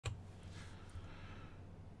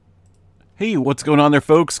Hey, what's going on there,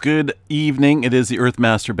 folks? Good evening. It is the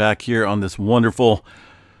Earthmaster back here on this wonderful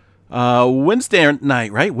Wednesday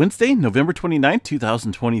night, right? Wednesday, November 29th,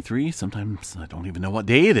 2023. Sometimes I don't even know what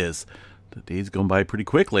day it is. The day's gone by pretty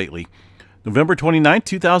quick lately. November 29th,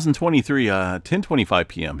 2023, 10:25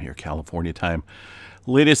 p.m. here, California time.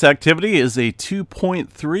 Latest activity is a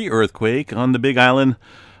 2.3 earthquake on the Big Island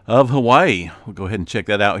of Hawaii. We'll go ahead and check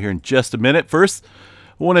that out here in just a minute. First,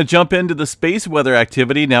 I want to jump into the space weather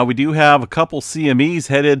activity. Now, we do have a couple CMEs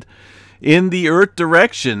headed in the Earth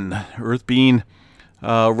direction. Earth being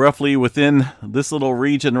roughly within this little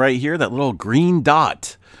region right here. That little green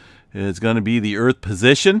dot is going to be the Earth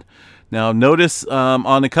position. Now, notice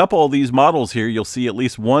on a couple of these models here, you'll see at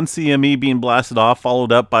least one CME being blasted off,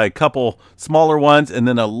 followed up by a couple smaller ones, and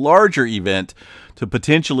then a larger event to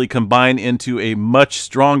potentially combine into a much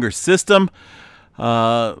stronger system.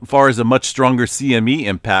 As far as a much stronger CME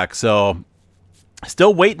impact. So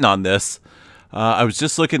still waiting on this. I was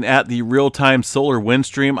just looking at the real-time solar wind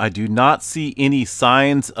stream. I do not see any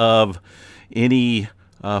signs of any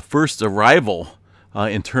first arrival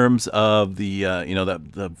in terms of the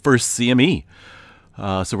the first CME.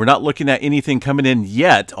 So we're not looking at anything coming in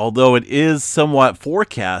yet, although it is somewhat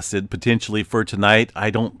forecasted potentially for tonight.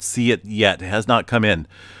 I don't see it yet. It has not come in.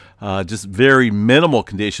 Just very minimal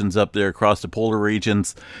conditions up there across the polar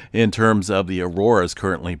regions in terms of the auroras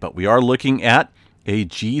currently. But we are looking at a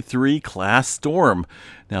G3 class storm.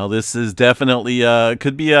 Now, this is definitely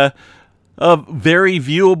could be a very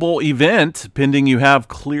viewable event, pending you have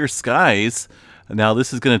clear skies. Now,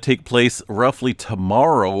 this is going to take place roughly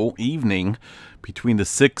tomorrow evening between the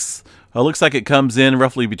 6. Looks like it comes in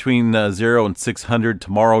roughly between 0 and 600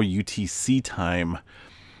 tomorrow UTC time.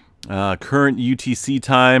 Current UTC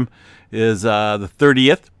time is the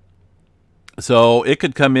 30th, so it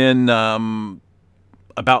could come in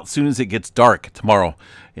about as soon as it gets dark tomorrow,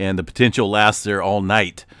 and the potential lasts there all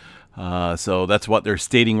night. So that's what they're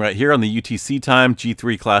stating right here on the UTC time,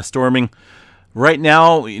 G3 class storming. Right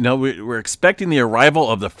now, we're expecting the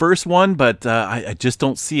arrival of the first one, but I just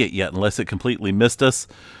don't see it yet unless it completely missed us.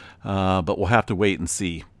 But we'll have to wait and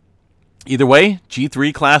see. Either way,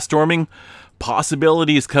 G3 class storming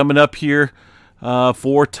possibilities coming up here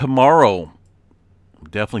for tomorrow.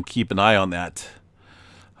 Definitely keep an eye on that.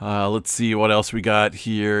 Let's see what else we got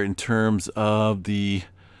here in terms of the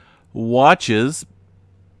watches.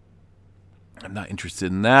 I'm not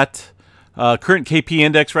interested in that. Current KP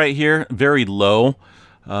index right here, very low.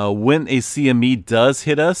 When a CME does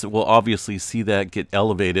hit us, we'll obviously see that get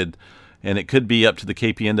elevated, and it could be up to the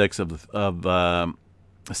KP index of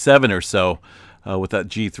 7 or so. With that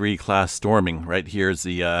G3 class storming. Right here is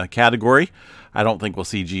the category. I don't think we'll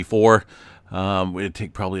see G4. It'd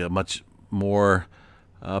take probably a much more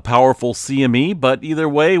powerful CME, but either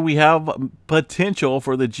way, we have potential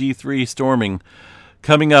for the G3 storming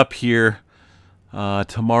coming up here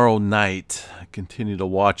tomorrow night. Continue to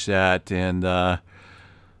watch that and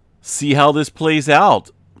see how this plays out.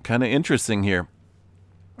 Kind of interesting here.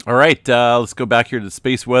 All right, let's go back here to the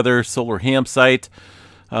space weather solar ham site.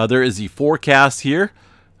 There is the forecast here.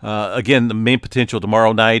 Again, the main potential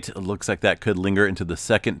tomorrow night. It looks like that could linger into the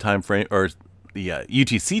second time frame, or the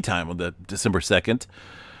UTC time of the December 2nd.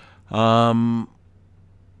 I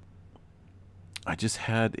just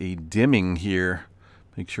had a dimming here.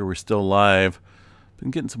 Make sure we're still live.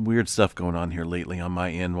 Been getting some weird stuff going on here lately on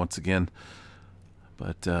my end once again.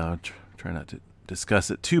 But try not to discuss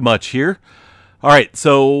it too much here. All right,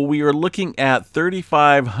 so we are looking at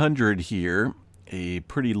 3,500 here. A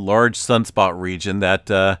pretty large sunspot region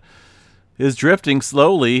that is drifting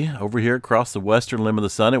slowly over here across the western limb of the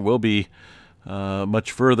sun. It will be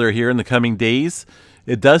much further here in the coming days.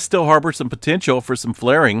 It does still harbor some potential for some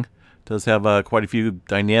flaring. It does have quite a few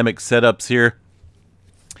dynamic setups here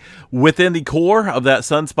within the core of that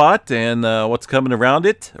sunspot, and what's coming around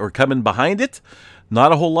it or coming behind it.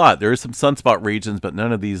 Not a whole lot. There is some sunspot regions, but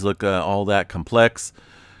none of these look all that complex.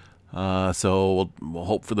 So we'll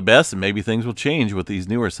hope for the best, and maybe things will change with these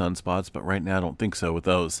newer sunspots, but right now I don't think so with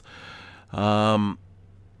those.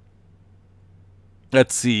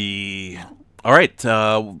 Let's see. All right,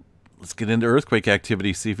 let's get into earthquake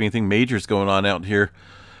activity, see if anything major is going on out here.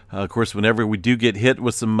 Of course, whenever we do get hit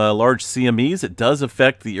with some large CMEs, it does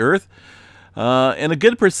affect the Earth. And a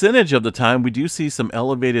good percentage of the time, we do see some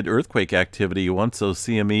elevated earthquake activity once those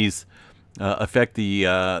CMEs affect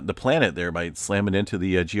the planet there by slamming into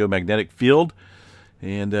the geomagnetic field,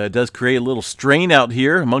 and it does create a little strain out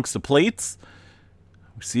here amongst the plates.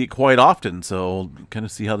 We see it quite often, so we'll kind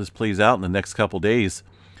of see how this plays out in the next couple days.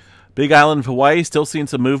 Big Island of Hawaii still seeing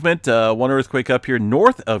some movement. One earthquake up here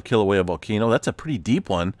north of Kilauea Volcano. That's a pretty deep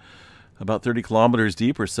one. about 30 kilometers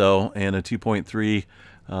deep or so, and a 2.3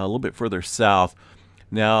 a little bit further south.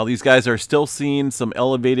 Now, these guys are still seeing some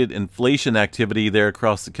elevated inflation activity there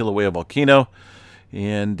across the Kilauea volcano,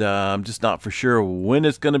 and I'm just not for sure when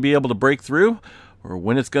it's going to be able to break through or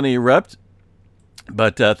when it's going to erupt.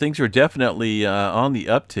 But things are definitely on the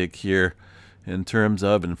uptick here in terms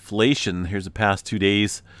of inflation. Here's the past 2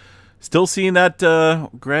 days. Still seeing that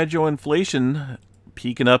gradual inflation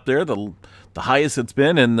peaking up there, the highest it's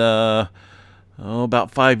been in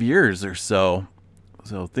about 5 years or so.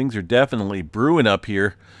 So things are definitely brewing up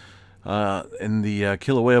here in the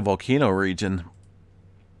Kilauea volcano region.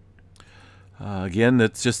 Again,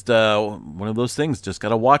 it's just one of those things. Just got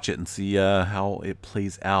to watch it and see how it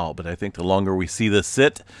plays out. But I think the longer we see this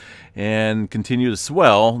sit and continue to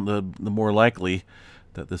swell, the more likely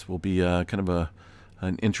that this will be kind of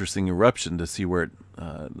an interesting eruption to see where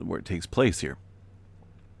it takes place here.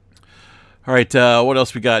 All right, what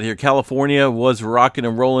else we got here? California was rocking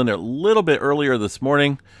and rolling a little bit earlier this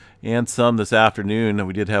morning and some this afternoon.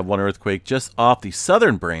 We did have one earthquake just off the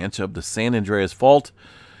southern branch of the San Andreas Fault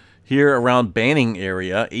here around Banning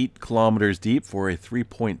area, 8 kilometers deep for a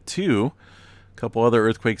 3.2. A couple other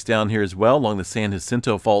earthquakes down here as well along the San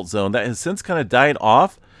Jacinto Fault zone. That has since kind of died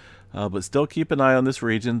off, but still keep an eye on this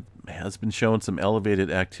region. It has been showing some elevated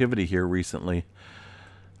activity here recently.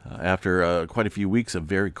 After quite a few weeks of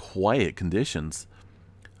very quiet conditions.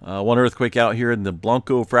 One earthquake out here in the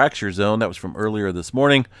Blanco fracture zone. That was from earlier this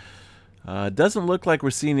morning. It doesn't look like we're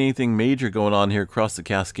seeing anything major going on here across the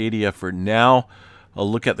Cascadia for now. A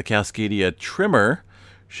look at the Cascadia tremor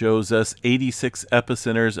shows us 86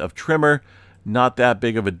 epicenters of tremor. Not that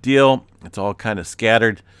big of a deal. It's all kind of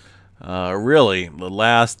scattered. Really, the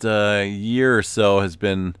last year or so has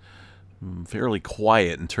been fairly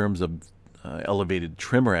quiet in terms of elevated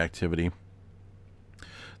tremor activity.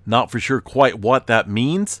 Not for sure quite what that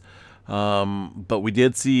means, but we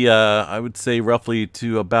did see, I would say, roughly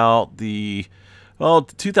to about the,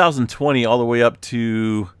 2020 all the way up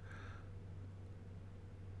to,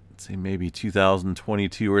 let's say, maybe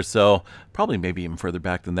 2022 or so, probably maybe even further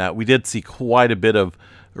back than that. We did see quite a bit of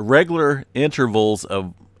regular intervals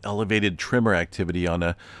of elevated tremor activity on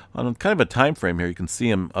a kind of a time frame here. You can see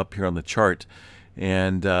them up here on the chart.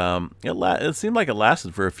 And it seemed like it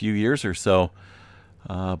lasted for a few years or so,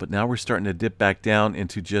 but now we're starting to dip back down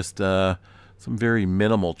into just some very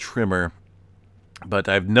minimal tremor. But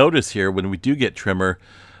I've noticed here when we do get tremor,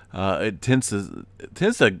 it tends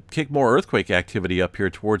to kick more earthquake activity up here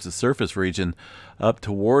towards the surface region, up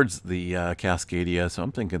towards the Cascadia. So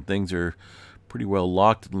I'm thinking things are pretty well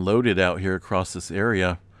locked and loaded out here across this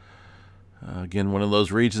area. Again, one of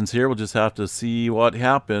those regions here, we'll just have to see what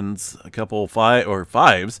happens. A couple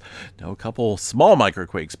fives, a couple small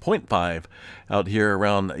microquakes, 0.5 out here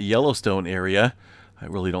around Yellowstone area. I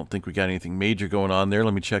really don't think we got anything major going on there.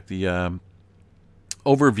 Let me check the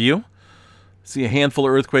overview. See a handful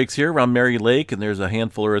of earthquakes here around Mary Lake, and there's a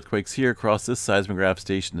handful of earthquakes here across this seismograph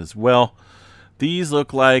station as well. These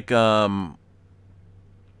look like, let's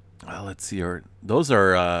see, those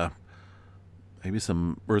are maybe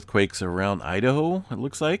some earthquakes around Idaho, it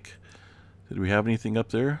looks like. Did we have anything up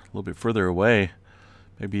there? A little bit further away.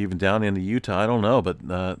 Maybe even down into Utah. I don't know, but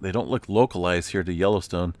they don't look localized here to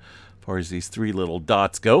Yellowstone as far as these three little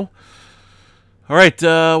dots go. All right,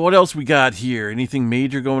 what else we got here? Anything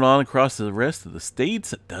major going on across the rest of the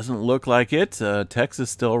states? It doesn't look like it. Texas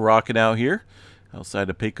still rocking out here outside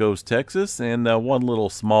of Pecos, Texas. And one little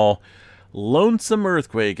small lonesome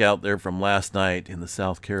earthquake out there from last night in the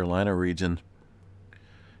South Carolina region.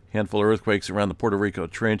 Handful of earthquakes around the Puerto Rico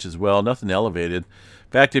Trench as well. Nothing elevated.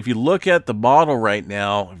 In fact, if you look at the model right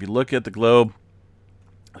now, if you look at the globe,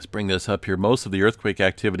 let's bring this up here. Most of the earthquake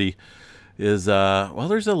activity is,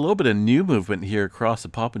 there's a little bit of new movement here across the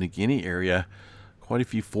Papua New Guinea area. Quite a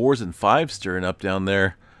few 4s and 5s stirring up down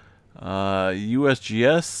there.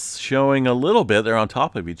 USGS showing a little bit. They're on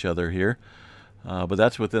top of each other here. But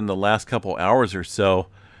that's within the last couple hours or so.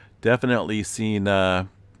 Definitely seen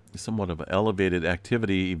somewhat of an elevated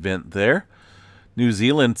activity event there. New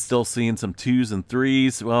Zealand still seeing some 2s and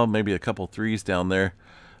 3s. Well, maybe a couple 3s down there.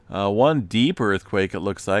 One deep earthquake, it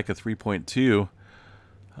looks like, a 3.2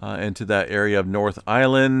 into that area of North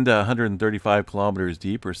Island, 135 kilometers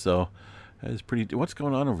deep or so. That is pretty. What's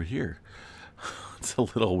going on over here? It's a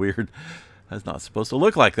little weird. That's not supposed to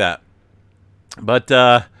look like that.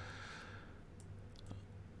 But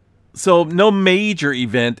so no major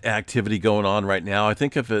event activity going on right now. I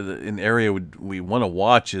think if an area we want to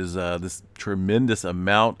watch is this tremendous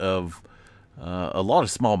amount of a lot of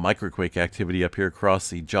small microquake activity up here across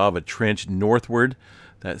the Java Trench northward.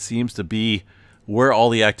 That seems to be where all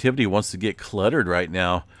the activity wants to get cluttered right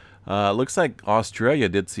now. Looks like Australia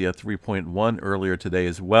did see a 3.1 earlier today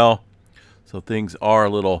as well. So things are a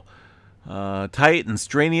little tight and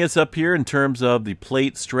strenuous up here in terms of the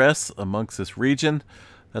plate stress amongst this region.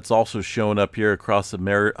 That's also shown up here across the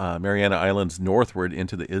Mariana Islands northward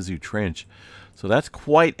into the Izu Trench. So that's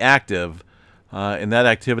quite active, and that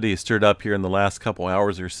activity is stirred up here in the last couple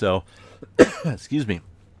hours or so. Excuse me.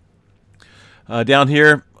 Down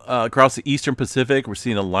here across the eastern Pacific, we're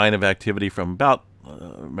seeing a line of activity from about,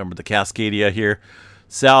 remember the Cascadia here,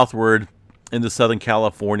 southward into Southern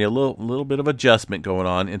California. A little bit of adjustment going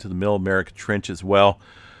on into the Middle America Trench as well.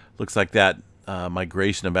 Looks like that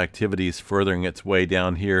migration of activity is furthering its way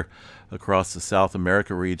down here across the South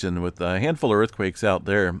America region with a handful of earthquakes out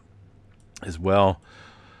there as well.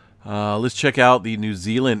 Let's check out the New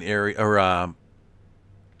Zealand area, or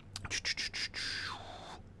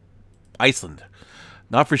Iceland.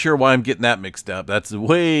 Not for sure why I'm getting that mixed up. That's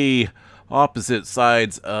way opposite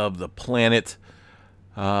sides of the planet.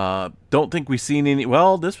 Don't think we've seen any.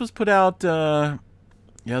 Well, this was put out. Yeah,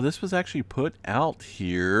 this was actually put out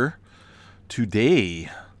here today.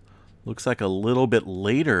 Looks like a little bit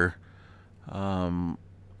later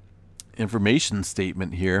information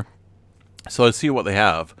statement here. So let's see what they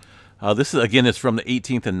have. This is, again, it's from the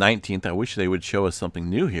 18th and 19th. I wish they would show us something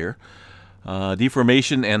new here.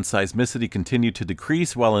 Deformation and seismicity continue to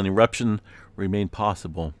decrease while an eruption remain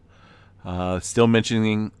possible. Still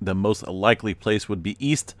mentioning the most likely place would be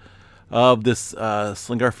east of this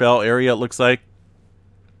Slingarfell area, it looks like.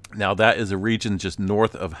 Now, that is a region just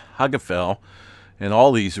north of Hagafell, and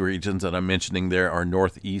all these regions that I'm mentioning there are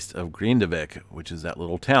northeast of Grindavik, which is that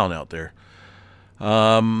little town out there.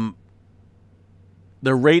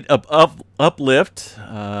 The rate of uplift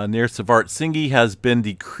near Savartsingi has been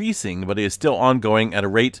decreasing, but it is still ongoing at a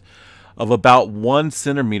rate of about 1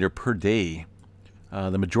 centimeter per day.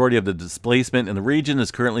 The majority of the displacement in the region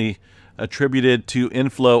is currently attributed to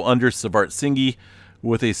inflow under Savartsingi,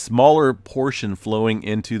 with a smaller portion flowing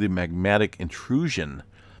into the magmatic intrusion.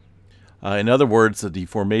 In other words, the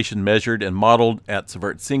deformation measured and modeled at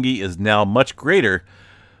Savartsingi is now much greater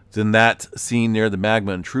than that seen near the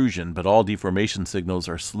magma intrusion, but all deformation signals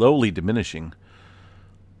are slowly diminishing.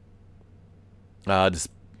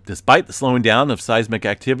 Despite the slowing down of seismic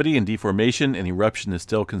activity and deformation, an eruption is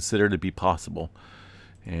still considered to be possible.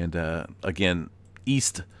 And again,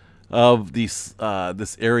 east of these,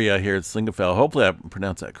 this area here at Slingarfell, hopefully I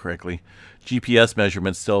pronounced that correctly, GPS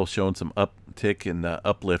measurements still showing some uptick in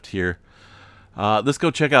uplift here. Let's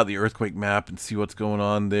go check out the earthquake map and see what's going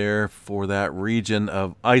on there for that region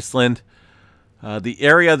of Iceland. The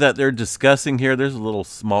area that they're discussing here, there's a little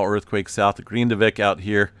small earthquake south of Grindavik out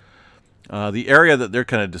here. The area that they're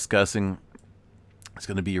kind of discussing is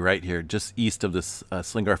going to be right here, just east of this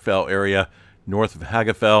Slingarfell area, north of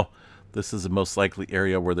Hagafell. This is the most likely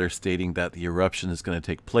area where they're stating that the eruption is going to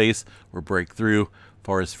take place or break through as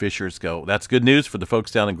far as fissures go. That's good news for the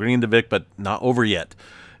folks down in Grindavik, but not over yet.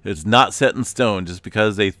 It's not set in stone. Just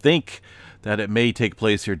because they think that it may take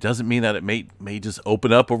place here doesn't mean that it may just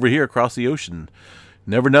open up over here across the ocean.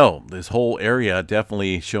 Never know. This whole area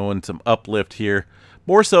definitely showing some uplift here,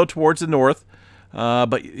 more so towards the north.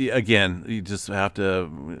 But again, you just have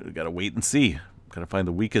to gotta wait and see. Gotta find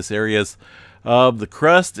the weakest areas of the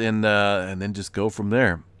crust and then just go from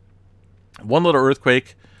there. One little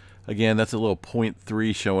earthquake. Again, that's a little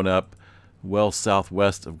 0.3 showing up well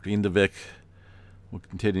southwest of Grindavik. We'll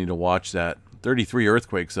continue to watch that. 33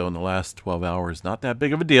 earthquakes, though, in the last 12 hours. Not that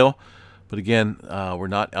big of a deal. But again, we're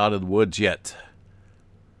not out of the woods yet.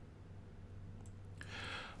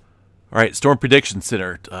 All right, Storm Prediction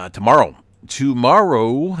Center. Tomorrow,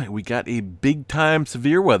 we got a big-time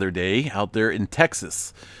severe weather day out there in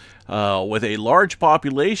Texas. With a large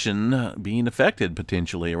population being affected,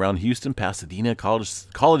 potentially, around Houston, Pasadena,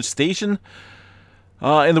 College Station,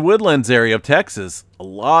 in the Woodlands area of Texas. A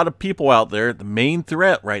lot of people out there. The main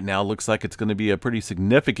threat right now looks like it's going to be a pretty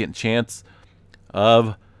significant chance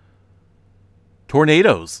of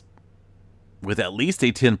tornadoes, with at least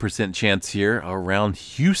a 10% chance here around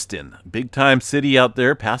Houston. Big time city out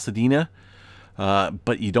there, Pasadena.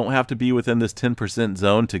 But you don't have to be within this 10%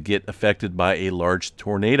 zone to get affected by a large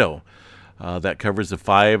tornado. That covers the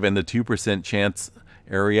 5 and the 2% chance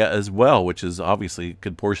area as well, which is obviously a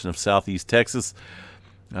good portion of southeast Texas.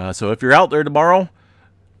 So if you're out there tomorrow,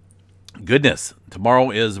 goodness,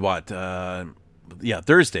 tomorrow is what? Yeah,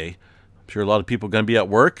 Thursday. I'm sure a lot of people are going to be at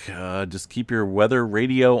work. Just keep your weather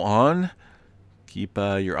radio on. Keep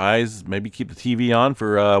your eyes, maybe keep the TV on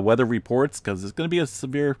for weather reports, because it's going to be a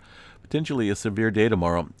severe, potentially a severe day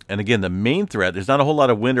tomorrow. And again, the main threat, there's not a whole lot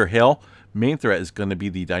of wind or hail. Main threat is going to be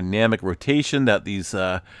the dynamic rotation that these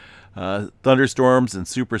thunderstorms and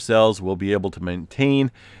supercells will be able to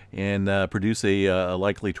maintain and produce a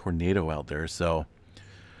likely tornado out there. So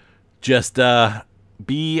just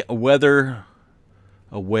be weather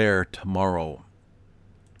aware tomorrow.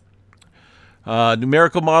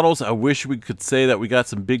 Numerical models, I wish we could say that we got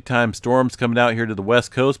some big time storms coming out here to the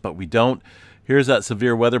west coast, but we don't. Here's that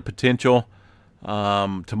severe weather potential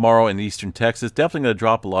tomorrow in eastern Texas. Definitely going to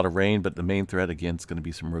drop a lot of rain, but the main threat again is going to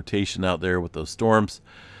be some rotation out there with those storms.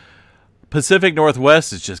 Pacific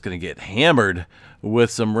Northwest is just going to get hammered with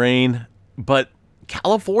some rain, but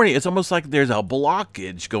California, it's almost like there's a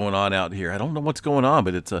blockage going on out here. I don't know what's going on,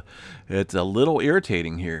 but it's a little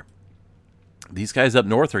irritating here. These guys up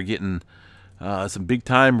north are getting some big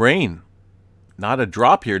time rain. Not a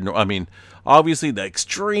drop here. I mean, obviously the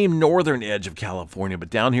extreme northern edge of California, but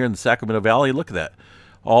down here in the Sacramento Valley, look at that.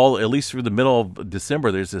 At least through the middle of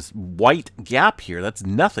December, there's this white gap here. That's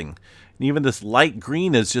nothing. And even this light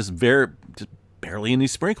green is just barely any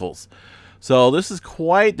sprinkles. So this is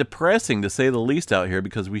quite depressing to say the least out here,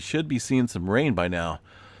 because we should be seeing some rain by now.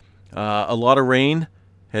 A lot of rain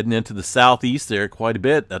heading into the southeast there quite a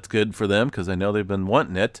bit. That's good for them because I know they've been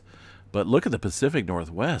wanting it. But look at the Pacific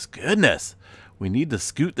Northwest. Goodness. We need to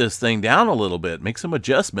scoot this thing down a little bit. Make some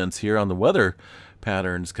adjustments here on the weather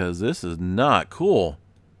patterns because this is not cool.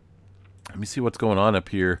 Let me see what's going on up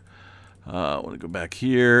here. I want to go back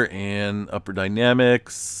here and upper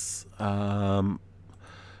dynamics.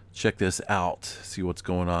 Check this out. See what's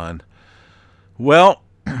going on. Well,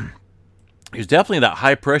 there's definitely that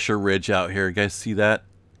high pressure ridge out here. You guys see that?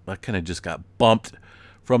 That kind of just got bumped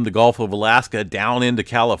from the Gulf of Alaska down into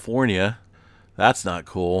California. That's not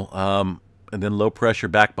cool. And then low pressure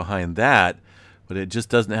back behind that, but it just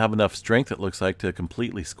doesn't have enough strength, it looks like, to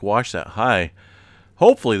completely squash that high.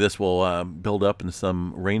 Hopefully this will build up into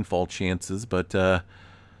some rainfall chances, but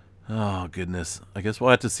oh goodness, I guess we'll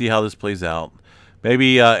have to see how this plays out.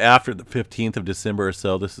 Maybe after the 15th of December or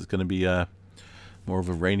so, this is going to be more of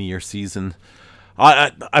a rainier season.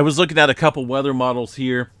 I was looking at a couple weather models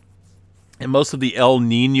here, and most of the El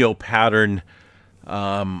Nino pattern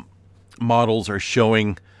models are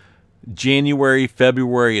showing January,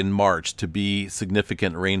 February, and March to be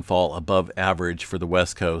significant rainfall above average for the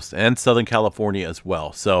West Coast and Southern California as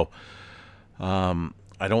well. So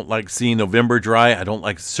I don't like seeing November dry.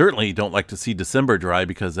 Certainly don't like to see December dry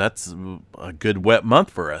because that's a good wet month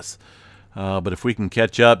for us. But if we can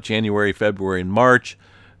catch up January, February, and March,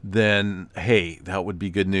 then hey, that would be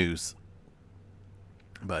good news.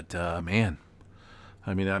 But man,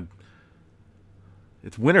 I mean,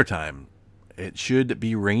 it's wintertime. It should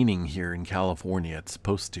be raining here in California. It's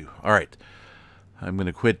supposed to. All right. I'm going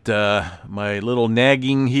to quit my little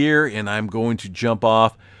nagging here, and I'm going to jump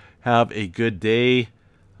off. Have a good day.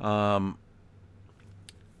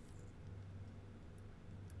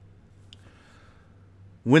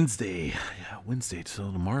 Wednesday. Yeah, Wednesday.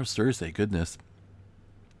 So tomorrow's Thursday. Goodness.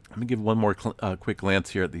 Let me give one more quick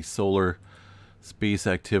glance here at the solar space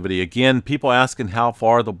activity. Again, people asking how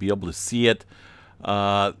far they'll be able to see it.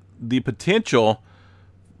 The potential,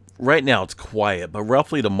 right now it's quiet, but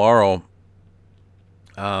roughly tomorrow,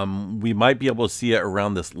 we might be able to see it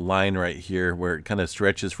around this line right here where it kind of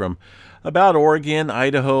stretches from about Oregon,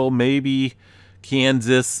 Idaho, maybe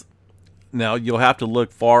Kansas. Now, you'll have to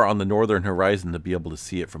look far on the northern horizon to be able to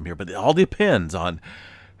see it from here, but it all depends on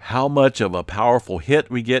how much of a powerful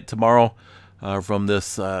hit we get tomorrow from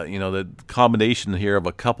this, the combination here of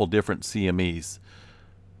a couple different CMEs.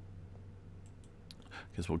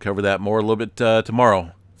 Guess we'll cover that more a little bit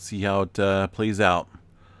tomorrow. See how it plays out.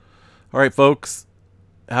 All right, folks.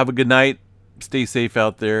 Have a good night. Stay safe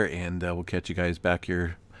out there, and we'll catch you guys back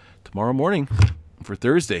here tomorrow morning for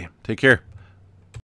Thursday. Take care.